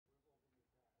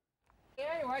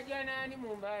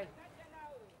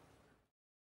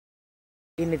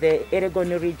In the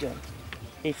Elgon region,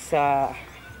 it's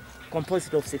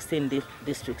composed of 16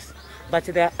 districts, but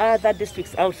there are other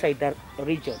districts outside the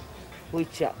region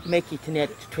which make it near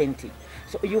 20.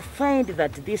 So you find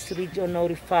that this regional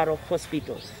referral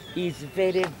hospital is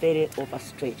very, very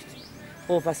overstretched.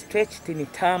 Overstretched in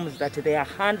terms that they are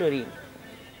handling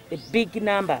a big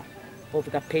number of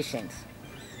the patients.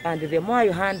 And the more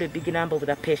you handle a big number of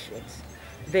the patients,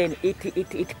 then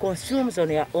it consumes on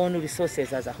your own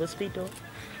resources as a hospital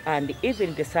and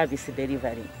even the service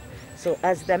delivery. So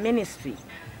as the ministry,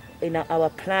 in our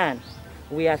plan,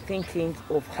 we are thinking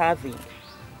of having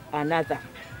another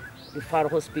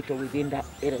referral hospital within the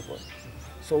Elgon.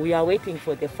 So we are waiting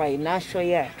for the financial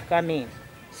year to come in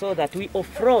so that we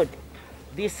offload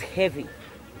this heavy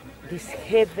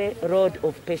load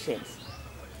of patients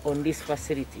on this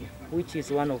facility, which is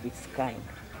one of its kind.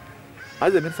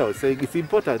 As the minister was saying, it's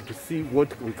important to see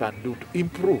what we can do to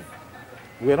improve.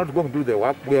 We are not going to do the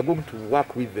work, we are going to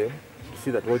work with them to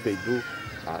see that what they do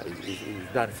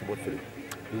is done smoothly.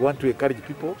 We want to encourage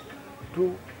people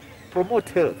to promote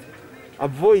health,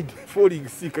 avoid falling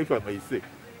sick, if I may say.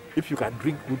 If you can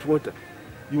drink good water,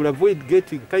 you will avoid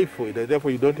getting typhoid, and therefore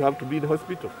you don't have to be in the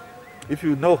hospital. If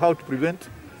you know how to prevent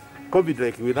COVID,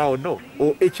 like we now know,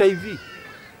 or HIV.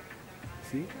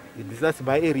 See, that's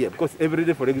my area, because every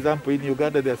day, for example, in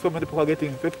Uganda, there are so many people who are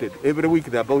getting infected. Every week,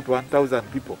 there are about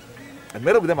 1,000 people. And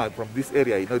many of them are from this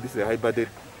area. You know, this is a high-burden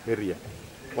area.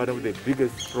 One of the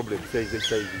biggest problems here is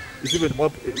HIV. It's even more,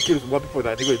 it kills more people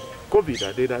than even COVID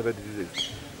and any other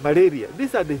diseases. Malaria.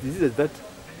 These are the diseases that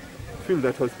fill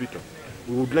that hospital.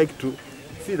 We would like to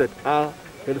see that our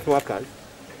health workers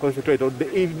concentrate on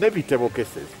the inevitable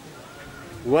cases.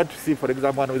 We want to see, for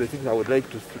example, one of the things I would like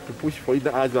to push for,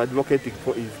 either as we're advocating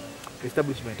for, is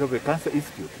establishment of a cancer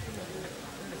institute.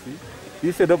 See?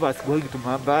 Instead of us going to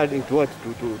Mbale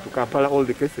to Kampala all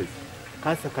the cases,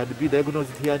 cancer can be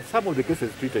diagnosed here and some of the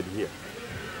cases treated here.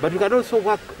 But we can also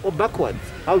work backwards.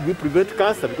 How do we prevent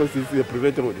cancer? Because this is a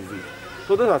preventable disease.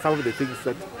 So those are some of the things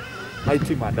that my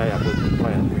team and I are going to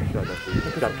try and make sure that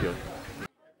we champion.